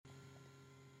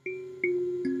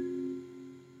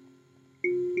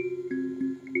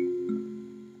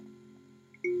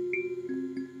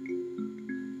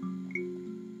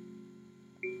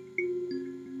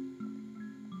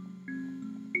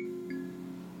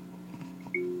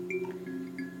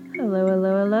Hello,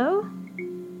 hello, hello,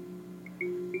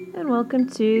 and welcome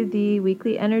to the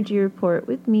Weekly Energy Report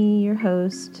with me, your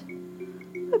host,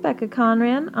 Rebecca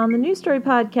Conran, on the New Story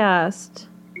Podcast,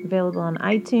 available on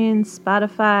iTunes,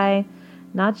 Spotify,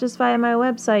 not just via my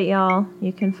website, y'all.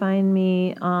 You can find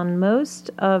me on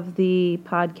most of the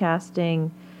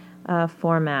podcasting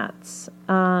formats.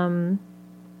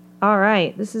 All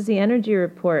right, this is the Energy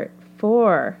Report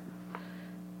for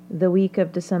the week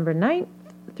of December 9th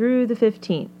through the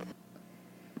 15th.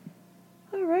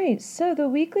 All right, so the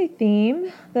weekly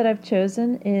theme that I've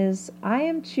chosen is I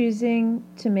am choosing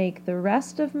to make the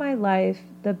rest of my life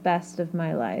the best of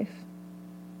my life.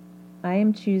 I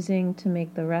am choosing to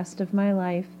make the rest of my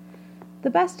life the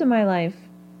best of my life.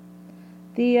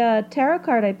 The tarot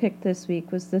card I picked this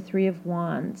week was the Three of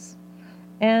Wands.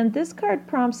 And this card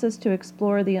prompts us to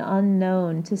explore the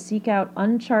unknown, to seek out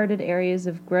uncharted areas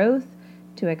of growth,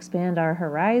 to expand our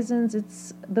horizons.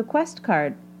 It's the quest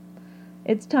card.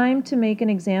 It's time to make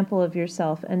an example of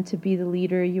yourself and to be the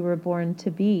leader you were born to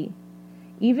be.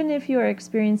 Even if you are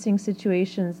experiencing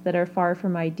situations that are far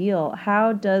from ideal,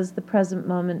 how does the present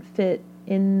moment fit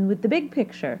in with the big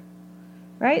picture?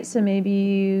 Right? So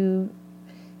maybe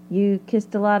you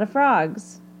kissed a lot of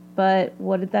frogs, but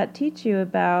what did that teach you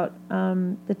about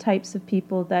the types of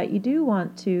people that you do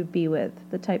want to be with,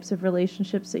 the types of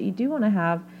relationships that you do want to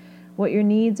have, what your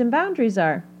needs and boundaries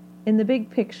are? In the big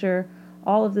picture,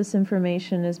 all of this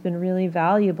information has been really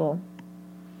valuable.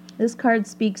 This card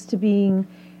speaks to being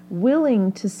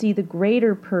willing to see the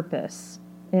greater purpose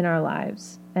in our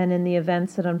lives and in the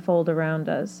events that unfold around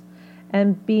us,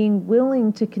 and being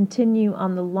willing to continue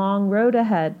on the long road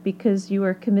ahead because you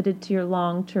are committed to your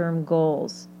long-term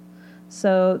goals.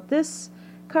 So this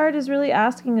card is really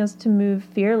asking us to move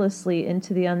fearlessly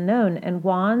into the unknown, and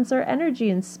wands are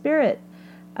energy and spirit.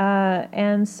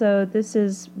 And so this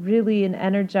is really an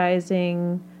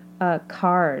energizing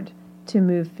card to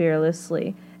move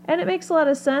fearlessly. And it makes a lot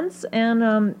of sense.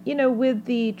 And, with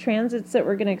the transits that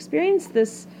we're going to experience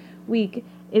this week,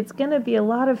 it's going to be a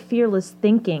lot of fearless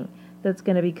thinking that's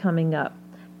going to be coming up.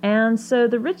 And so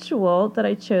the ritual that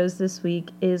I chose this week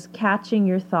is catching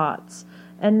your thoughts.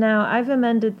 And now I've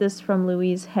amended this from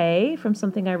Louise Hay, from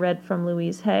something I read from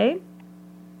Louise Hay,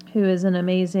 who is an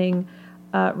amazing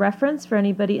reference for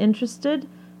anybody interested.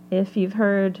 If you've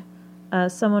heard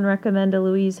someone recommend a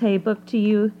Louise Hay book to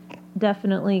you,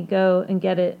 definitely go and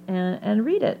get it and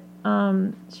read it.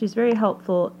 She's very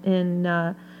helpful in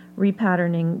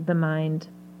repatterning the mind.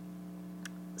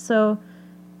 So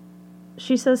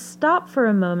she says, stop for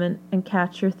a moment and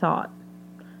catch your thought.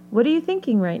 What are you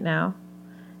thinking right now?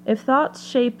 If thoughts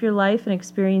shape your life and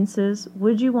experiences,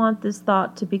 would you want this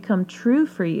thought to become true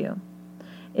for you?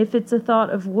 If it's a thought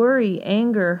of worry,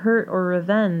 anger, hurt, or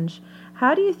revenge,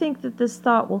 how do you think that this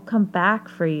thought will come back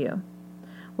for you?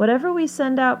 Whatever we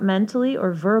send out mentally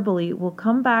or verbally will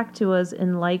come back to us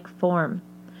in like form.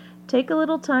 Take a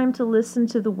little time to listen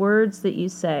to the words that you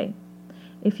say.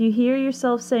 If you hear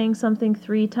yourself saying something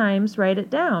 3 times, write it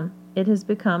down. It has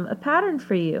become a pattern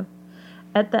for you.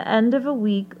 At the end of a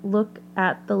week, look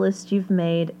at the list you've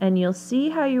made, and you'll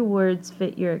see how your words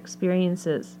fit your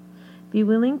experiences. Be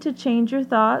willing to change your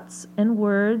thoughts and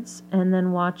words and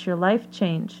then watch your life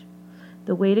change.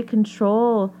 The way to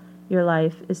control your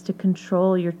life is to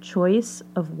control your choice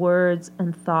of words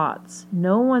and thoughts.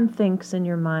 No one thinks in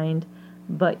your mind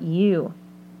but you.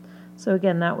 So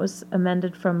again, that was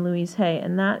amended from Louise Hay,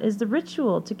 and that is the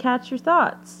ritual to catch your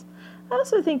thoughts. I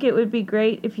also think it would be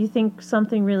great if you think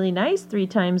something really nice 3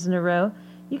 times in a row.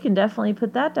 You can definitely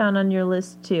put that down on your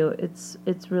list too.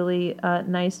 It's really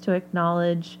nice to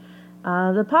acknowledge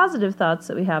the positive thoughts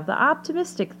that we have, the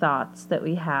optimistic thoughts that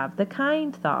we have, the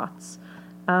kind thoughts.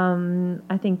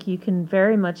 I think you can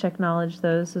very much acknowledge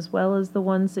those as well as the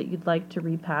ones that you'd like to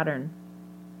repattern.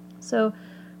 So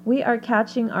we are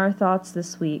catching our thoughts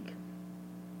this week.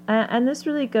 And this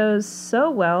really goes so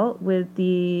well with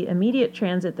the immediate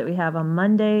transit that we have on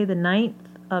Monday, the 9th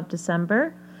of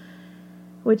December,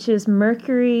 which is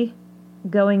Mercury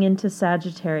going into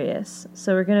Sagittarius.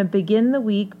 So we're going to begin the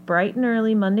week bright and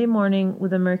early Monday morning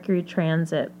with a Mercury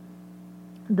transit.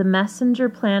 The messenger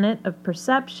planet of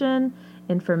perception,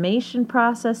 information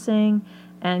processing,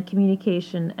 and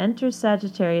communication enters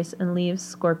Sagittarius and leaves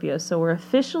Scorpio. So we're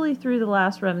officially through the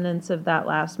last remnants of that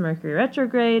last Mercury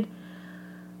retrograde.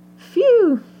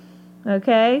 Phew!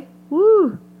 Okay?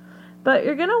 Woo! But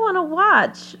you're going to want to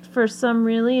watch for some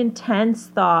really intense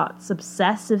thoughts,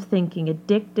 obsessive thinking,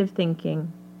 addictive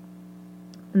thinking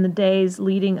in the days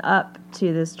leading up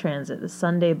to this transit, the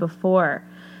Sunday before.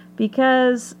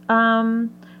 Because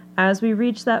as we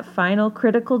reach that final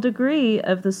critical degree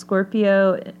of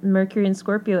the Mercury and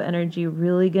Scorpio energy,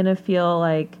 really going to feel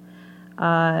like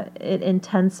it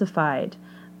intensified.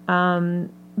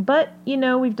 But,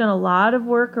 we've done a lot of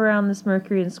work around this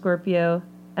Mercury and Scorpio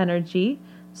energy.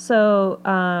 So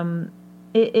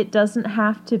it doesn't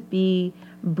have to be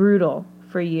brutal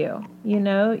for you.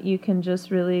 You can just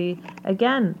really,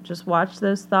 again, just watch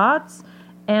those thoughts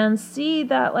and see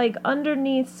that, like,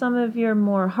 underneath some of your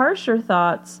more harsher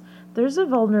thoughts, there's a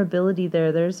vulnerability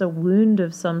there. There's a wound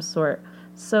of some sort.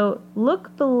 So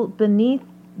look beneath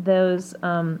those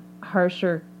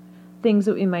harsher things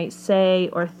that we might say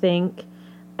or think,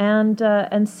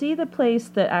 and see the place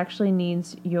that actually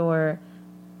needs your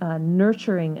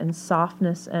nurturing and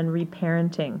softness and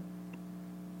reparenting.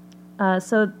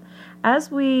 So as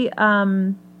we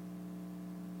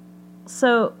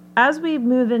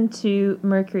move into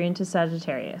Mercury into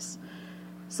Sagittarius,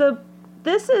 so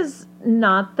this is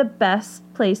not the best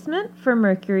placement for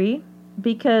Mercury,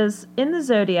 because in the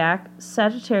zodiac,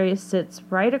 Sagittarius sits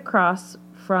right across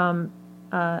from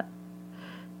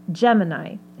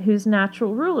Gemini, whose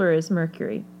natural ruler is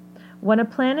Mercury. When a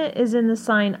planet is in the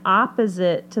sign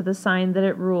opposite to the sign that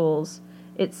it rules,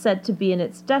 it's said to be in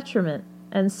its detriment,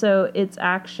 and so its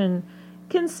action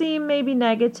can seem maybe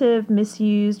negative,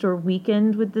 misused, or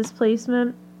weakened with this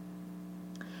placement.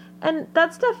 And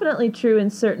that's definitely true in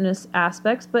certain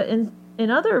aspects, but in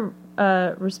other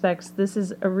respects, this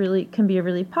is can be a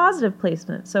really positive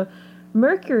placement. So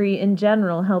Mercury in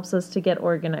general helps us to get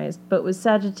organized, but with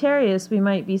Sagittarius, we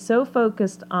might be so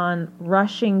focused on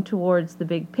rushing towards the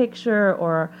big picture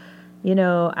or,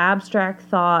 abstract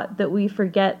thought that we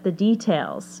forget the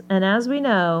details. And as we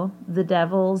know, the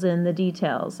devil's in the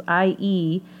details,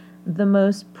 i.e., the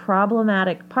most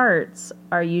problematic parts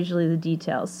are usually the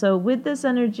details. So with this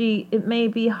energy, it may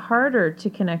be harder to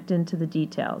connect into the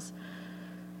details.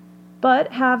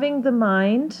 But having the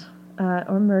mind,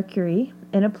 or Mercury,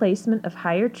 in a placement of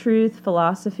higher truth,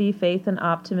 philosophy, faith, and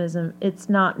optimism, it's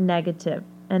not negative,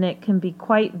 and it can be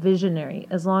quite visionary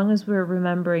as long as we're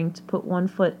remembering to put one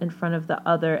foot in front of the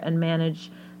other and manage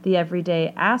the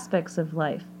everyday aspects of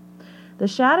life. The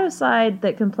shadow side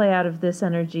that can play out of this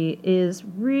energy is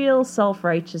real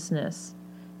self-righteousness.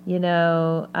 It's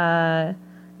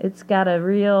got a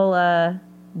real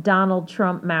Donald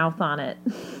Trump mouth on it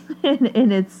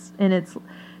in its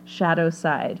shadow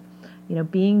side.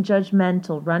 Being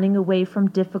judgmental, running away from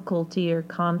difficulty or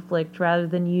conflict rather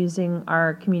than using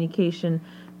our communication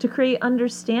to create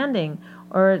understanding.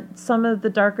 Or some of the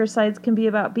darker sides can be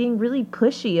about being really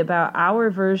pushy about our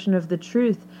version of the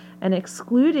truth and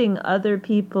excluding other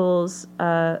people's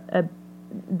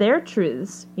their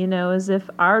truths, as if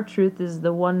our truth is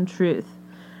the one truth.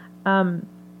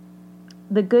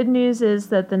 The good news is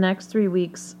that the next 3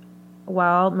 weeks,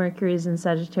 while Mercury is in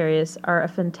Sagittarius, are a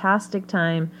fantastic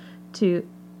time to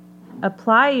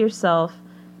apply yourself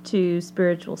to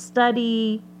spiritual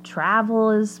study.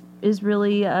 Travel is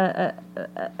really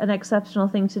an exceptional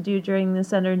thing to do during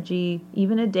this energy,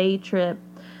 even a day trip.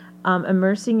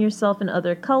 Immersing yourself in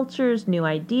other cultures, new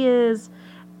ideas,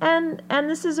 and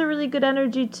this is a really good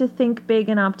energy to think big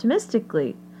and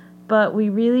optimistically. But we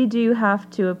really do have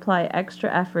to apply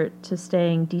extra effort to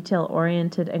staying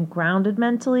detail-oriented and grounded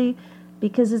mentally,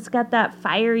 because it's got that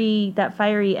fiery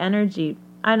energy.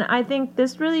 And I think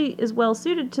this really is well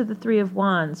suited to the Three of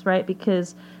Wands, right?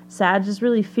 Because Sag is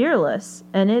really fearless,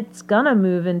 and it's gonna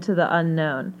move into the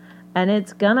unknown, and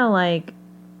it's gonna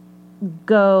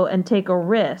go and take a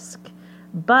risk.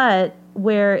 But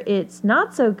where it's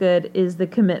not so good is the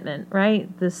commitment, right?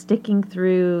 The sticking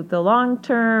through the long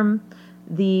term,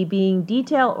 the being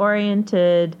detail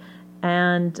oriented,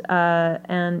 and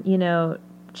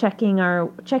checking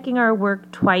our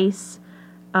work twice,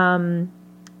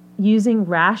 using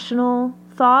rational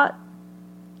thought,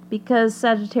 because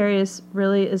Sagittarius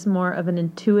really is more of an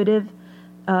intuitive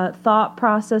thought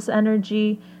process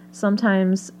energy.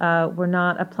 Sometimes we're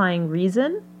not applying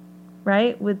reason,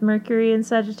 right, with Mercury and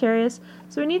Sagittarius.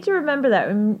 So we need to remember that.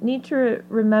 We need to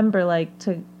remember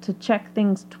to check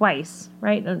things twice,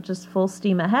 right? Don't just full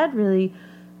steam ahead, really,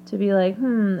 to be like,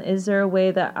 is there a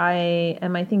way that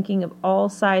am I thinking of all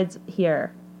sides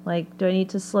here? Do I need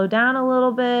to slow down a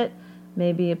little bit?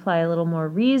 Maybe apply a little more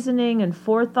reasoning and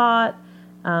forethought,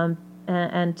 and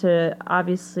to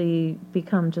obviously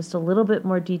become just a little bit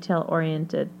more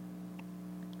detail-oriented.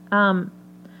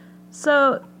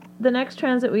 So the next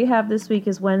transit we have this week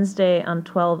is Wednesday on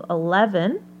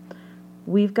 12/11.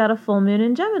 We've got a full moon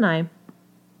in Gemini.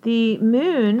 The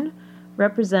moon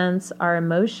represents our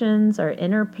emotions, our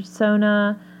inner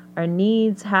persona, our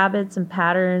needs, habits, and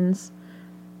patterns.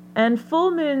 And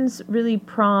full moons really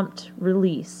prompt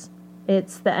release.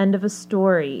 It's the end of a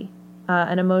story,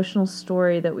 an emotional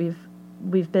story that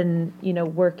we've been,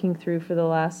 working through for the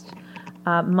last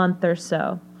month or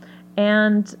so.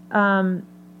 And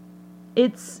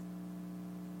it's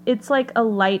like a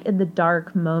light in the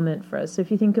dark moment for us. So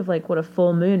if you think of like what a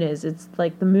full moon is, it's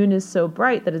like the moon is so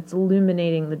bright that it's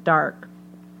illuminating the dark.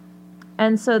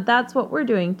 And so that's what we're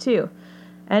doing too.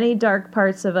 Any dark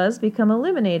parts of us become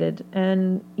illuminated.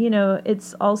 And,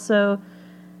 it's also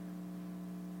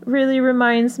really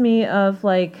reminds me of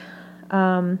like,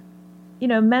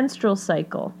 menstrual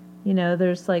cycle.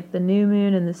 There's like the new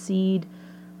moon and the seed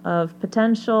of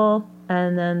potential,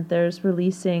 and then there's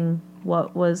releasing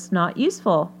what was not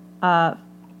useful at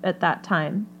that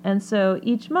time. And so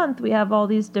each month we have all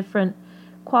these different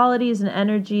qualities and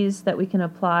energies that we can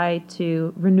apply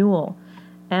to renewal.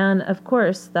 And of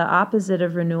course, the opposite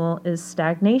of renewal is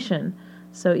stagnation.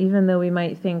 So even though we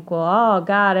might think, well, oh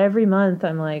God, every month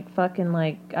I'm like fucking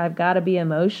like I've got to be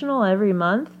emotional every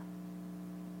month.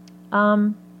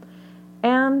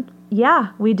 And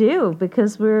yeah, we do,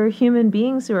 because we're human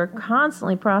beings who are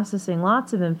constantly processing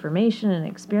lots of information and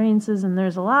experiences, and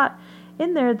there's a lot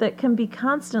in there that can be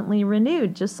constantly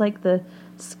renewed, just like the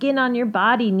skin on your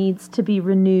body needs to be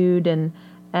renewed and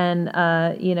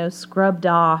scrubbed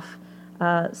off.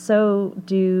 So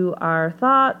do our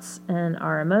thoughts and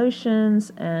our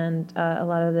emotions and a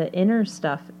lot of the inner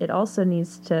stuff. It also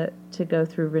needs to go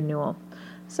through renewal.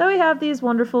 So we have these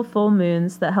wonderful full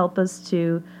moons that help us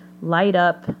to light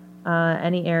up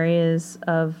any areas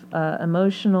of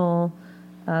emotional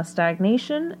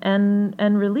stagnation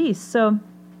and release. So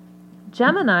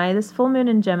Gemini, this full moon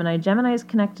in Gemini is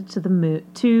connected to the moon,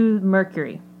 to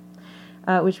Mercury,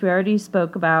 which we already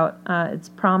spoke about. It's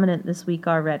prominent this week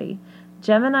already.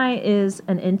 Gemini is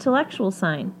an intellectual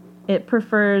sign. It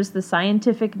prefers the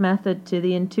scientific method to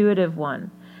the intuitive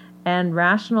one, and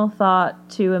rational thought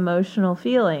to emotional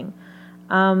feeling.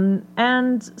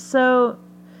 And so,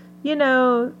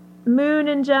 moon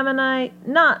in Gemini,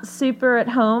 not super at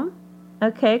home,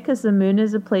 okay, because the moon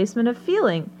is a placement of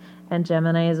feeling, and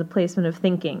Gemini is a placement of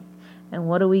thinking. And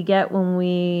what do we get when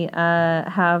we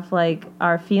have like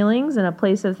our feelings in a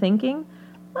place of thinking?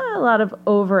 Well, a lot of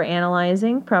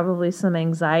over-analyzing, probably some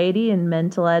anxiety and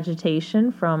mental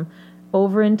agitation from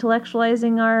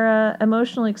over-intellectualizing our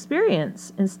emotional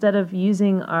experience instead of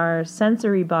using our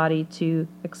sensory body to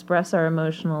express our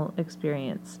emotional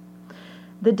experience.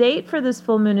 The date for this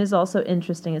full moon is also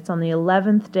interesting. It's on the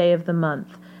 11th day of the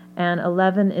month, and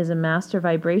 11 is a master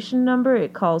vibration number.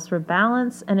 It calls for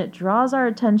balance, and it draws our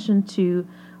attention to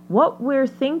what we're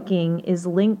thinking is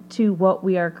linked to what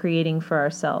we are creating for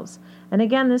ourselves. And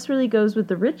again, this really goes with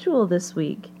the ritual this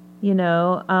week.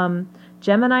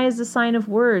 Gemini is a sign of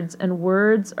words, and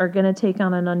words are going to take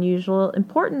on an unusual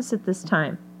importance at this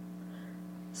time.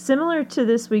 Similar to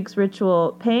this week's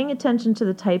ritual, paying attention to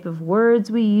the type of words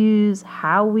we use,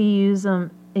 how we use them,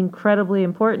 incredibly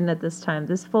important at this time.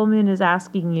 This full moon is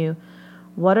asking you,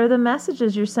 what are the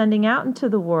messages you're sending out into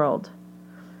the world?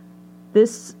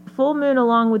 This full moon,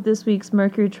 along with this week's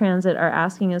Mercury transit, are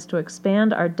asking us to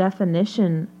expand our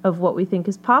definition of what we think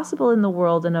is possible in the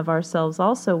world and of ourselves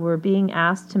also. We're being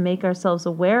asked to make ourselves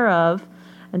aware of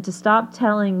and to stop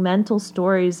telling mental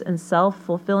stories and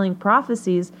self-fulfilling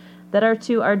prophecies that are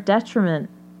to our detriment.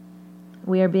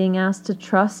 We are being asked to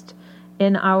trust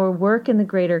in our work in the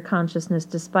greater consciousness,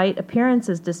 despite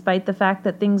appearances, despite the fact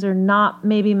that things are not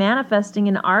maybe manifesting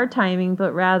in our timing,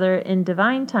 but rather in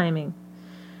divine timing.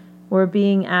 We're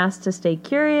being asked to stay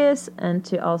curious and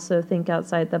to also think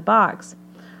outside the box.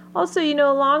 Also,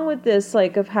 along with this,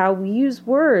 like of how we use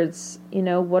words,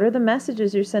 what are the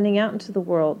messages you're sending out into the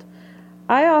world?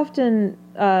 I often,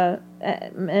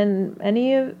 and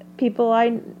any of people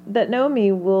that know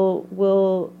me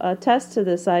will attest to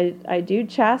this. I do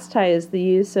chastise the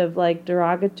use of like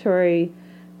derogatory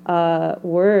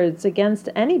words against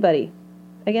anybody.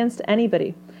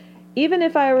 Even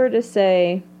if I were to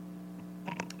say,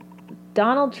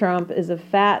 Donald Trump is a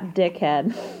fat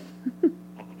dickhead,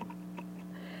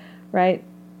 right?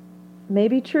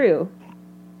 Maybe true.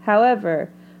 However,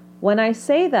 when I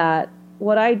say that,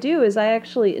 what I do is I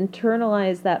actually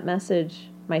internalize that message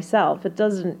myself. It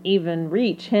doesn't even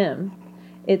reach him.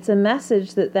 It's a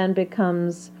message that then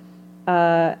becomes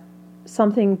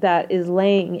something that is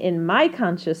laying in my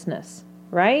consciousness,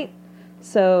 right?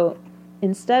 So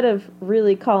instead of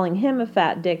really calling him a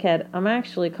fat dickhead, I'm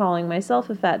actually calling myself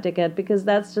a fat dickhead, because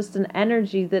that's just an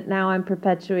energy that now I'm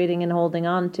perpetuating and holding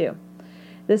on to.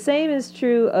 The same is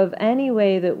true of any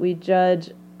way that we judge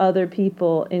other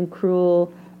people in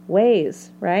cruel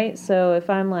ways, right? So if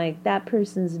I'm like, that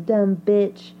person's a dumb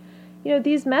bitch,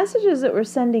 these messages that we're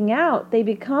sending out, they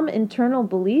become internal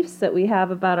beliefs that we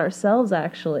have about ourselves,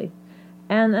 actually.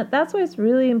 And that's why it's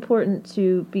really important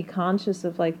to be conscious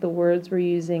of like the words we're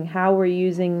using, how we're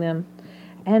using them.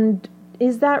 And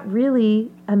is that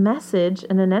really a message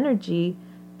and an energy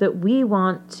that we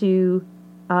want to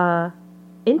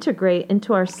integrate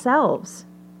into ourselves?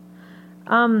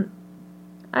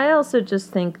 I also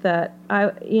just think that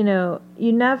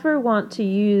you never want to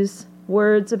use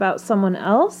words about someone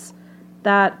else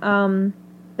that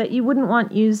you wouldn't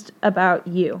want used about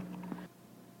you.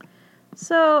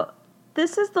 So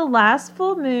this is the last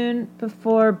full moon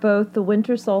before both the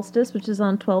winter solstice, which is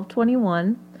on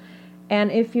 12/21,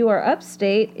 and if you are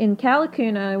upstate in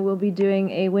Calacuna, we'll be doing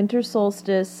a winter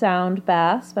solstice sound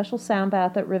bath, special sound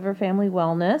bath at River Family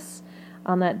Wellness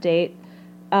on that date.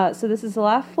 So this is the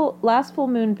last full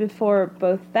moon before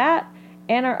both that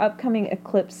and our upcoming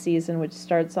eclipse season, which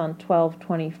starts on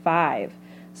 12/25.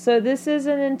 So this is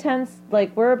an intense,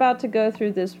 like we're about to go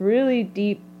through this really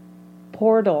deep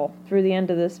portal through the end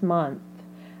of this month.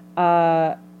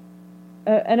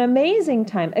 An amazing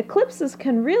time. Eclipses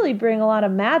can really bring a lot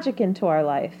of magic into our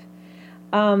life.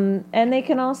 And they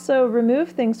can also remove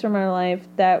things from our life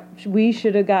that we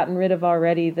should have gotten rid of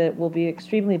already that will be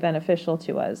extremely beneficial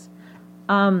to us.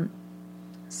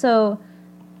 So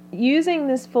using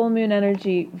this full moon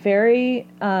energy very,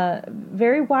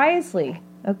 very wisely,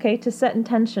 okay, to set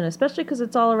intention, especially because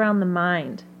it's all around the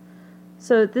mind.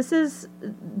 So this is,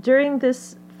 during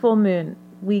this full moon,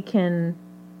 we can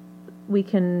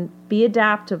be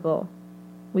adaptable.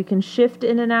 We can shift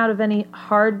in and out of any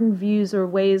hardened views or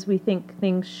ways we think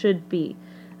things should be.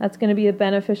 That's going to be a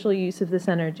beneficial use of this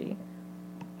energy.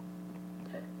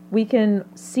 We can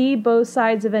see both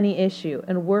sides of any issue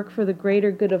and work for the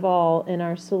greater good of all in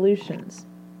our solutions.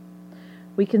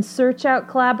 We can search out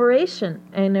collaboration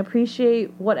and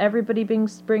appreciate what everybody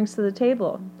brings to the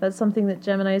table. That's something that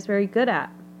Gemini is very good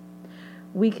at.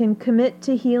 We can commit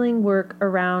to healing work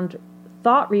around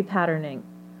thought repatterning,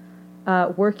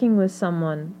 working with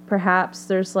someone. Perhaps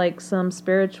there's like some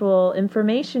spiritual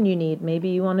information you need. Maybe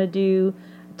you want to do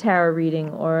tarot reading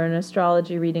or an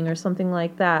astrology reading or something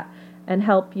like that, and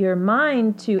help your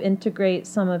mind to integrate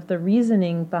some of the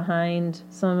reasoning behind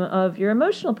some of your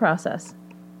emotional process.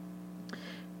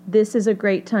 This is a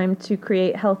great time to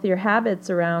create healthier habits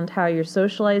around how you're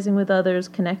socializing with others,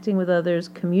 connecting with others,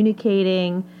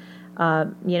 communicating,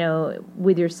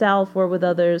 with yourself or with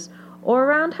others, or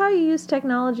around how you use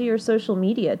technology or social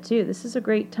media too. This is a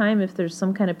great time if there's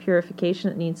some kind of purification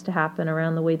that needs to happen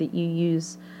around the way that you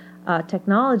use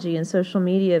technology and social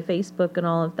media, Facebook and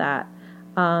all of that.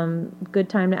 Good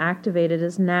time to activate it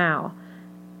is now.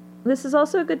 This is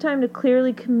also a good time to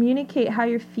clearly communicate how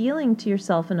you're feeling to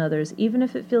yourself and others, even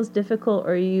if it feels difficult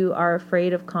or you are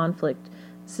afraid of conflict.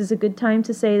 This is a good time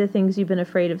to say the things you've been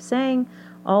afraid of saying,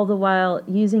 all the while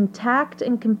using tact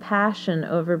and compassion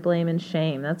over blame and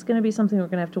shame. That's going to be something we're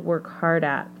going to have to work hard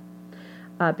at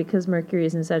because Mercury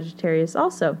is in Sagittarius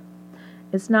also.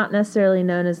 It's not necessarily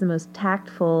known as the most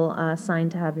tactful sign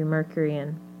to have your Mercury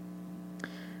in.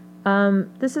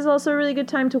 This is also a really good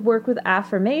time to work with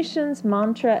affirmations,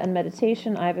 mantra, and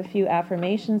meditation. I have a few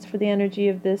affirmations for the energy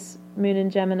of this moon in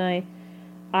Gemini.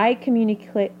 I can't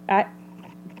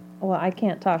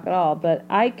talk at all, but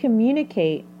I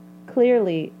communicate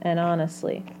clearly and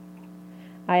honestly.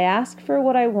 I ask for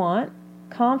what I want,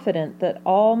 confident that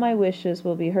all my wishes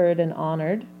will be heard and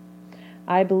honored.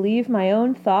 I believe my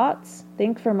own thoughts,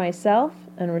 think for myself,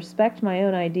 and respect my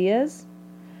own ideas.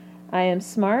 I am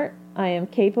smart, I am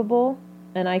capable,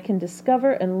 and I can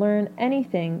discover and learn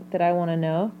anything that I want to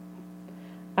know.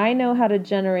 I know how to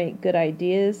generate good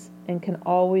ideas and can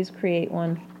always create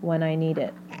one when I need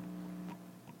it.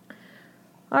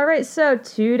 All right, so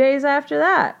 2 days after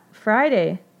that,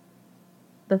 Friday,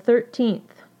 the 13th,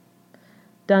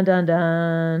 dun dun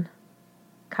dun,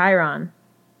 Chiron,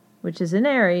 which is in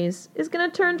Aries, is going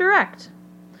to turn direct.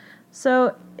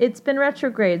 So it's been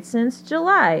retrograde since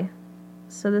July.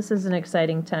 So this is an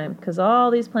exciting time because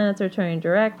all these planets are turning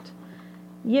direct.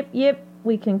 Yip,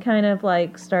 we can kind of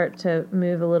like start to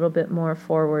move a little bit more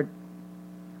forward.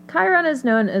 Chiron is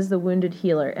known as the wounded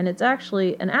healer, and it's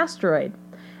actually an asteroid.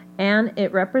 And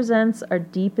it represents our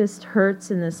deepest hurts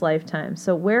in this lifetime.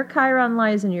 So where Chiron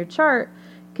lies in your chart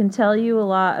can tell you a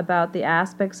lot about the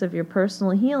aspects of your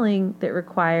personal healing that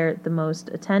require the most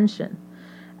attention.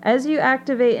 As you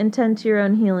activate and tend to your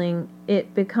own healing,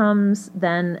 it becomes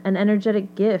then an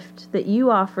energetic gift that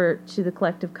you offer to the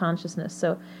collective consciousness.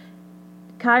 So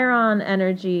Chiron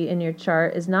energy in your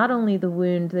chart is not only the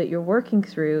wound that you're working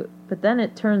through, but then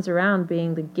it turns around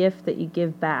being the gift that you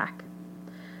give back.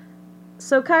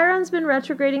 So Chiron's been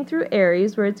retrograding through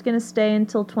Aries, where it's going to stay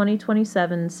until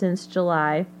 2027 since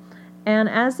July. And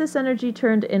as this energy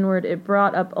turned inward, it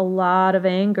brought up a lot of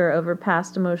anger over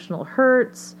past emotional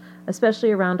hurts, especially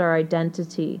around our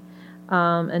identity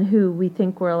and who we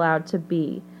think we're allowed to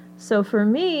be. So for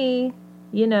me,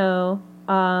 who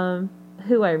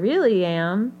I really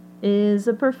am is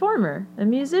a performer, a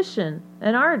musician,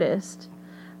 an artist.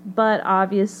 But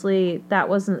obviously that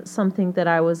wasn't something that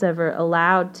I was ever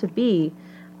allowed to be.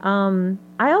 I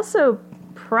also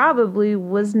probably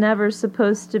was never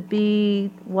supposed to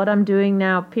be what I'm doing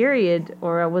now, period,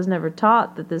 or I was never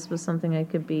taught that this was something I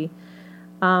could be.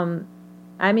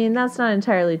 That's not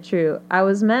entirely true. I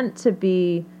was meant to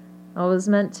be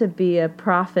a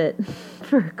prophet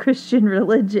for a Christian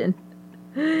religion.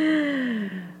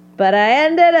 But I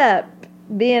ended up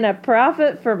being a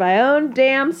prophet for my own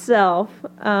damn self.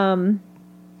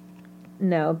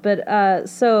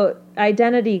 So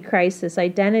identity crisis,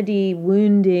 identity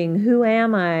wounding, who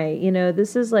am I?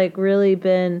 This has really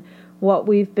been what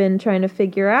we've been trying to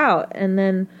figure out. And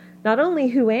then not only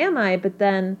who am I, but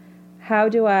then how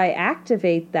do I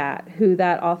activate that, who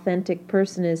that authentic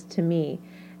person is to me?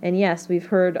 And yes, we've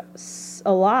heard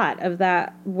a lot of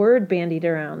that word bandied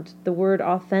around, the word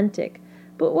authentic.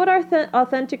 But what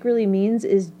authentic really means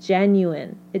is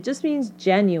genuine. It just means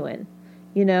genuine.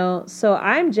 So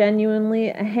I'm genuinely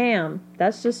a ham.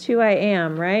 That's just who I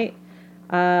am, right?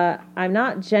 I'm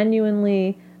not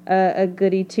genuinely a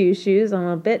goody two-shoes. I'm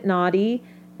a bit naughty,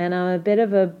 and I'm a bit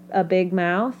of a big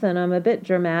mouth, and I'm a bit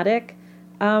dramatic.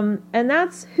 And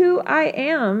that's who I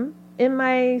am in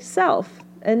myself,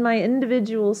 in my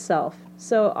individual self.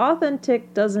 So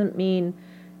authentic doesn't mean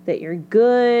that you're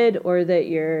good or that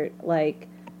you're like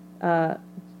a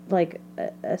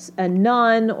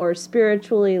nun or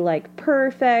spiritually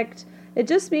perfect. It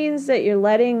just means that you're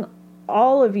letting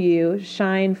all of you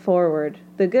shine forward.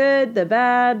 The good, the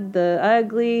bad, the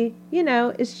ugly,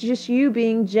 it's just you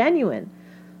being genuine.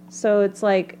 So it's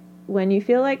like when you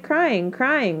feel like crying.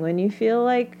 When you feel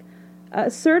like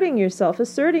asserting yourself.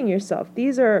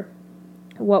 These are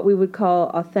what we would call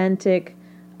authentic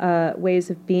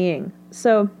ways of being.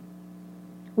 So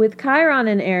with Chiron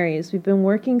and Aries, we've been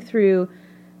working through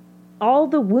all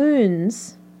the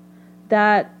wounds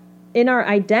that in our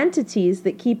identities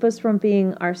that keep us from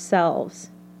being ourselves.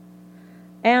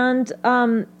 And,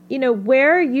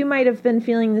 where you might have been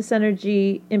feeling this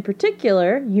energy in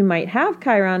particular, you might have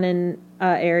Chiron in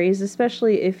Aries,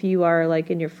 especially if you are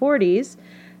in your 40s,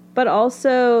 but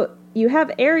also you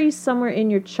have Aries somewhere in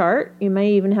your chart. You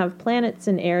may even have planets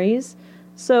in Aries.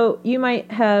 So you might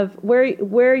have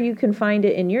where you can find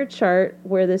it in your chart,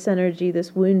 where this energy,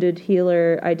 this wounded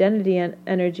healer identity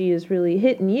energy is really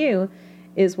hitting you,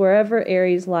 is wherever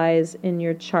Aries lies in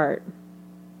your chart.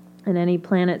 And any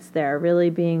planets there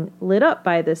really being lit up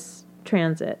by this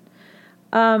transit.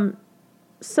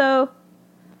 So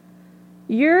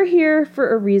you're here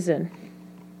for a reason.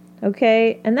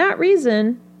 Okay? And that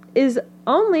reason is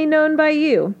only known by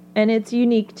you, and it's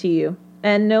unique to you.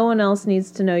 And no one else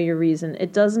needs to know your reason.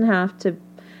 It doesn't have to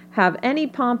have any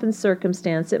pomp and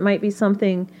circumstance. It might be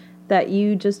something that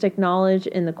you just acknowledge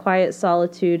in the quiet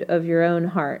solitude of your own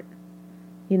heart.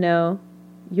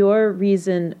 Your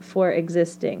reason for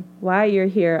existing, why you're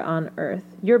here on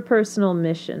Earth, your personal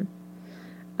mission.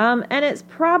 And it's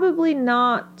probably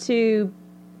not to,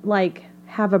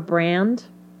 have a brand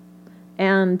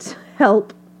and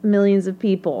help millions of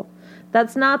people.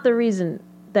 That's not the reason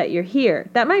that you're here.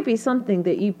 That might be something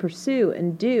that you pursue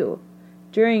and do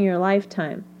during your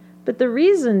lifetime. But the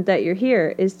reason that you're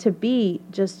here is to be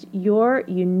just your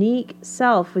unique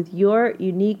self with your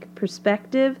unique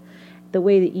perspective, the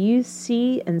way that you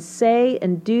see and say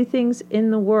and do things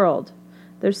in the world.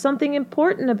 There's something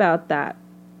important about that.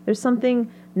 There's something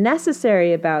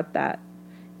necessary about that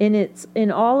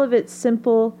in all of its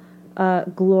simple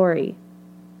glory.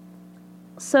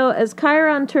 So as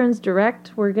Chiron turns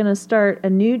direct, we're going to start a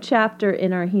new chapter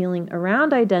in our healing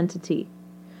around identity.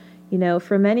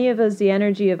 For many of us, the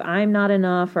energy of I'm not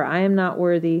enough or I am not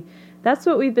worthy, that's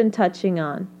what we've been touching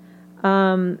on.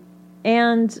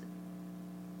 And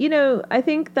I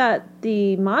think that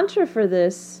the mantra for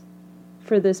this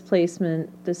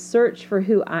placement, the search for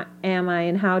who am I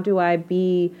and how do I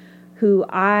be who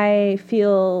I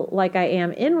feel like I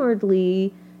am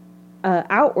inwardly,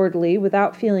 outwardly,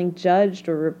 without feeling judged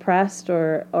or repressed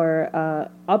or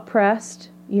oppressed,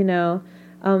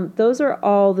 those are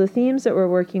all the themes that we're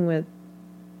working with.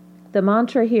 The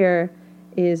mantra here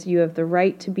is you have the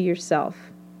right to be yourself.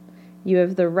 You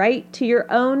have the right to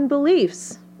your own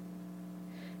beliefs.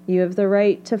 You have the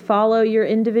right to follow your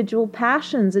individual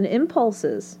passions and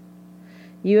impulses.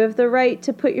 You have the right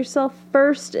to put yourself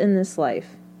first in this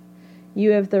life.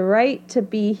 You have the right to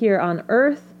be here on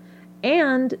earth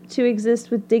and to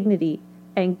exist with dignity.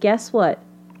 And guess what?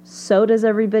 So does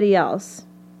everybody else,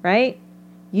 right?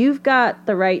 You've got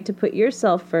the right to put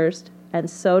yourself first, and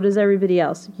so does everybody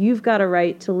else. You've got a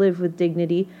right to live with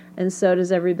dignity, and so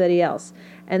does everybody else.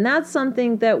 And that's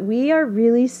something that we are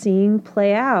really seeing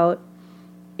play out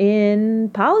in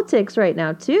politics right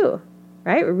now too,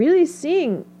 right? We're really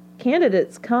seeing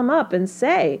candidates come up and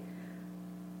say,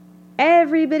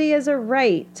 everybody has a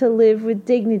right to live with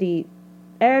dignity.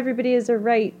 Everybody has a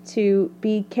right to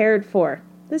be cared for.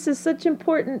 This is such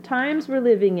important times we're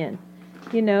living in.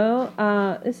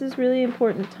 This is really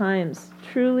important times.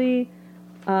 Truly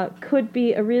could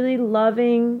be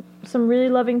some really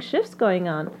loving shifts going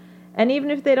on. And even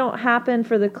if they don't happen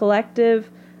for the collective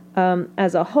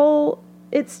as a whole,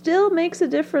 it still makes a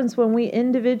difference when we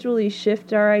individually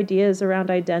shift our ideas around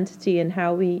identity and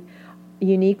how we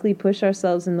uniquely push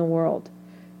ourselves in the world.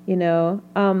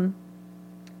 One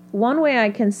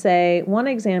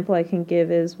example I can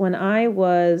give is when I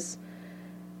was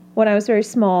very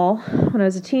small, when I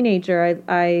was a teenager,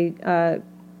 I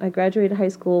graduated high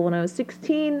school when I was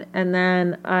 16, and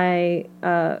then I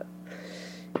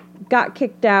got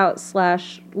kicked out /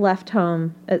 left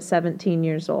home at 17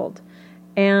 years old.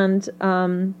 And,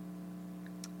 I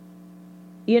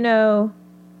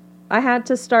had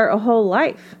to start a whole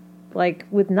life, like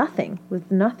with nothing,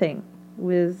 with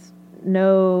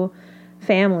no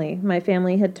family. My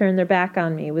family had turned their back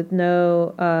on me with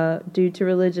due to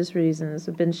religious reasons.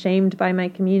 I've been shamed by my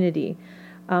community.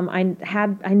 I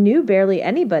knew barely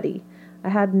anybody. I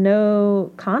had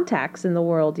no contacts in the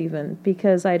world even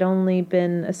because I'd only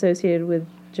been associated with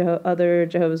other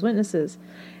Jehovah's Witnesses.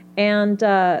 And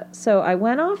so I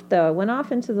went off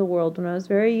into the world when I was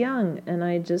very young, and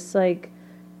I just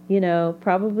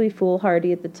probably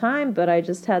foolhardy at the time, but I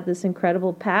just had this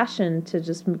incredible passion to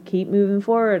just keep moving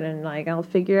forward and I'll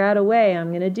figure out a way, I'm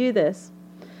going to do this.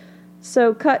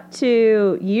 So cut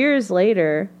to years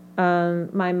later,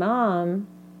 my mom,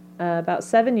 about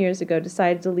 7 years ago,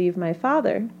 decided to leave my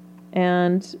father.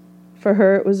 And for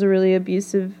her, it was a really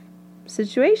abusive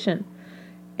situation.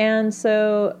 And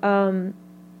so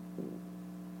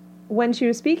when she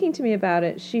was speaking to me about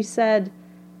it, she said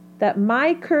that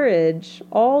my courage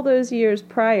all those years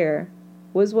prior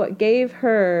was what gave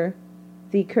her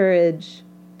the courage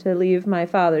to leave my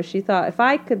father. She thought if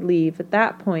I could leave at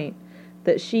that point,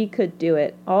 that she could do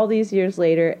it all these years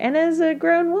later, and as a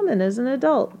grown woman, as an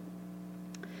adult.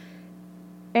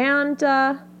 And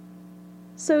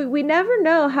so we never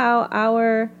know how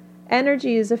our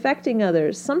energy is affecting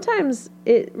others. Sometimes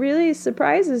it really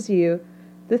surprises you,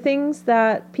 the things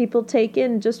that people take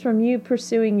in just from you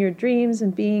pursuing your dreams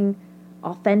and being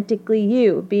authentically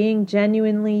you, being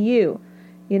genuinely you,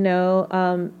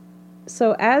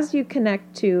 So as you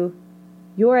connect to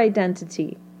your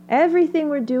identity, everything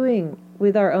we're doing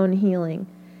with our own healing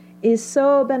is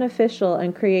so beneficial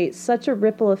and creates such a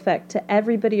ripple effect to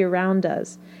everybody around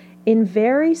us in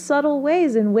very subtle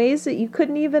ways, in ways that you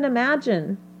couldn't even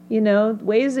imagine,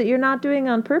 ways that you're not doing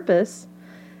on purpose.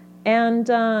 And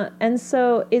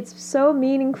so it's so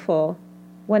meaningful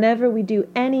whenever we do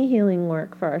any healing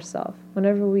work for ourselves,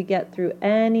 whenever we get through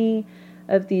any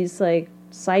of these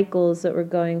cycles that we're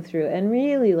going through. And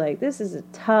really this is a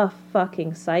tough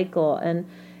fucking cycle. And,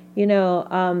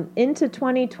 into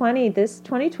 2020, this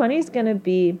 2020 is going to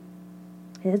be,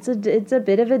 it's a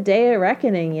bit of a day of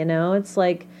reckoning,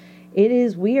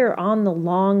 we are on the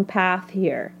long path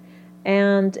here.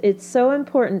 And it's so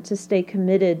important to stay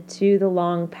committed to the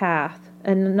long path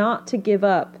and not to give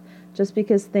up just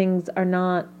because things are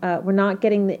not, we're not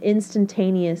getting the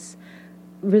instantaneous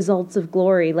results of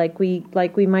glory like we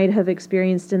might have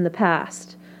experienced in the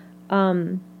past.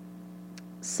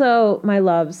 So, my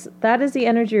loves, that is the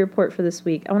energy report for this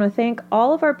week. I want to thank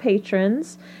all of our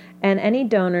patrons and any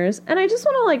donors. And I just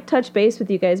want to touch base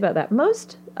with you guys about that.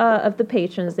 Most of the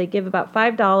patrons, they give about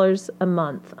 $5 a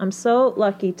month. I'm so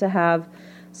lucky to have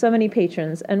so many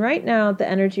patrons. And right now, the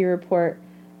energy report,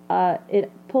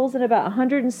 it pulls in about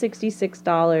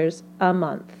 $166 a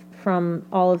month from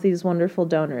all of these wonderful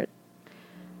donors.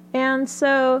 And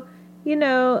so,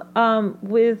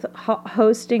 with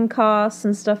hosting costs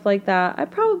and stuff like that, I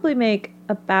probably make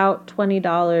about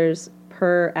 $20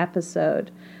 per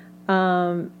episode.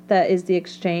 That is the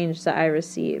exchange that I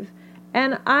receive.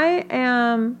 And I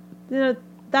am,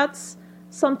 that's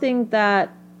something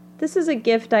that, this is a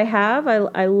gift I have.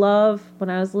 I love, when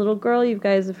I was a little girl, you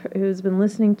guys who's been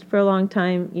listening for a long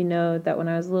time, that when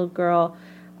I was a little girl,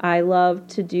 I loved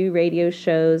to do radio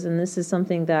shows, and this is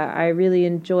something that I really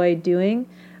enjoy doing.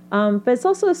 But it's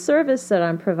also a service that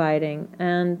I'm providing.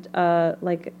 And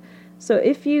so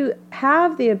if you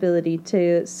have the ability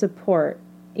to support,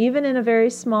 even in a very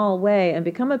small way, and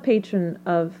become a patron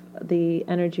of the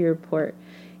Energy Report,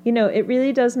 it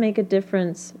really does make a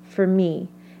difference for me.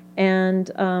 And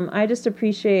I just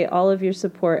appreciate all of your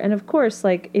support. And of course,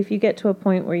 if you get to a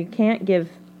point where you can't give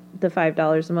the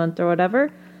 $5 a month or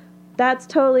whatever, that's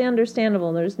totally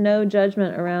understandable. There's no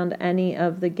judgment around any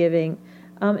of the giving.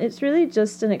 It's really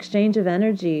just an exchange of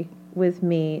energy with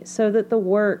me so that the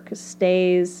work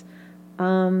stays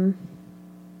balanced.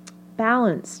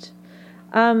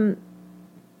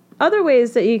 Other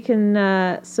ways that you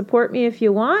can support me if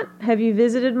you want. Have you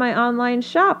visited my online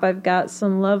shop? I've got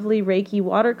some lovely Reiki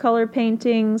watercolor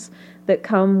paintings that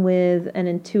come with an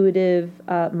intuitive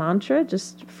mantra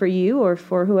just for you or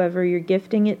for whoever you're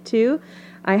gifting it to.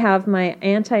 I have my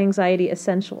anti-anxiety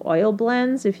essential oil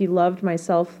blends. If you loved my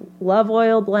self-love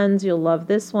oil blends, you'll love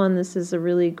this one. This is a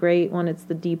really great one. It's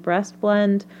the Deep Rest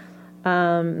blend.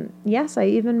 Yes, I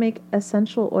even make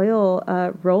essential oil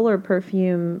roller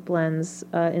perfume blends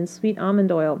in sweet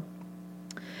almond oil.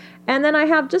 And then I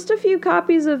have just a few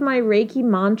copies of my Reiki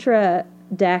mantra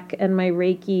deck and my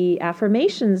Reiki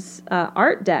affirmations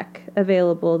art deck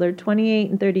available. They're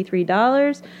 $28 and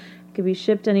 $33. Could be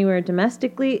shipped anywhere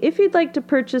domestically. If you'd like to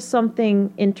purchase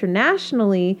something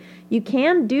internationally, you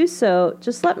can do so.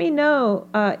 Just let me know.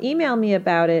 Email me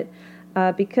about it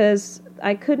because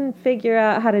I couldn't figure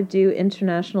out how to do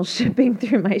international shipping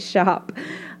through my shop.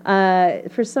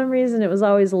 For some reason, it was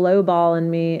always lowballing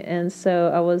me, and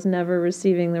so I was never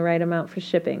receiving the right amount for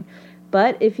shipping.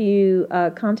 But if you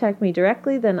contact me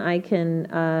directly, then I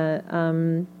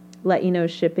can let you know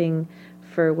shipping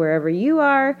for wherever you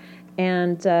are.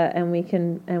 And we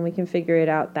can figure it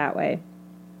out that way.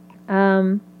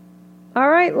 All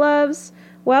right, loves.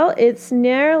 Well, it's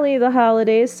nearly the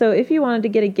holidays, so if you wanted to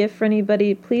get a gift for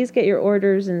anybody, please get your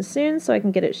orders in soon so I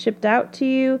can get it shipped out to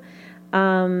you.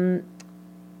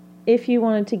 If you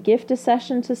wanted to gift a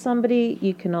session to somebody,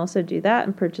 you can also do that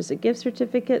and purchase a gift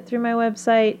certificate through my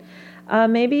website.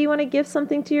 Maybe you want to gift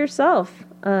something to yourself,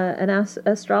 an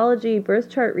astrology birth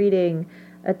chart reading,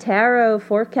 a tarot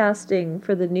forecasting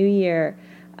for the new year,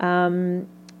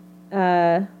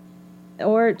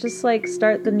 or just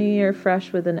start the new year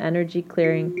fresh with an energy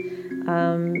clearing.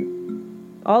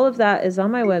 All of that is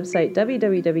on my website,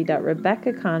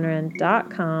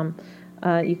 www.rebeccaconran.com.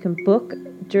 You can book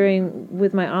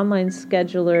with my online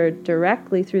scheduler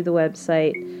directly through the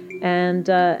website. And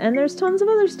there's tons of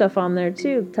other stuff on there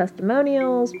too,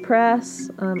 testimonials,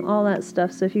 press, all that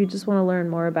stuff. So if you just want to learn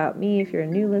more about me, if you're a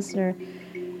new listener,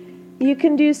 you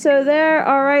can do so there.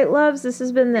 All right, loves, this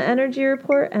has been the Energy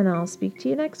Report, and I'll speak to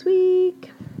you next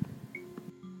week.